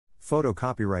Photo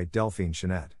copyright Delphine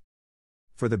Chenette.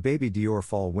 For the Baby Dior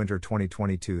Fall Winter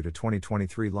 2022 to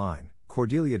 2023 line,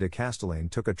 Cordelia de Castellane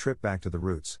took a trip back to the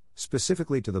roots,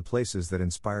 specifically to the places that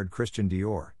inspired Christian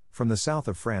Dior, from the south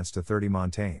of France to 30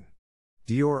 Montaigne.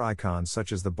 Dior icons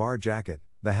such as the bar jacket,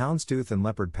 the houndstooth and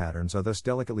leopard patterns are thus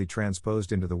delicately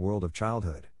transposed into the world of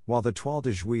childhood, while the toile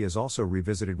de jouy is also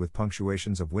revisited with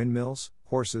punctuations of windmills,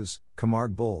 horses,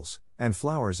 Camargue bulls, and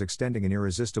flowers extending an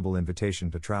irresistible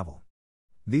invitation to travel.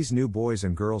 These new boys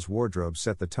and girls wardrobes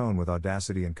set the tone with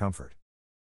audacity and comfort.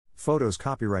 Photos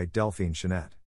copyright Delphine Chenette.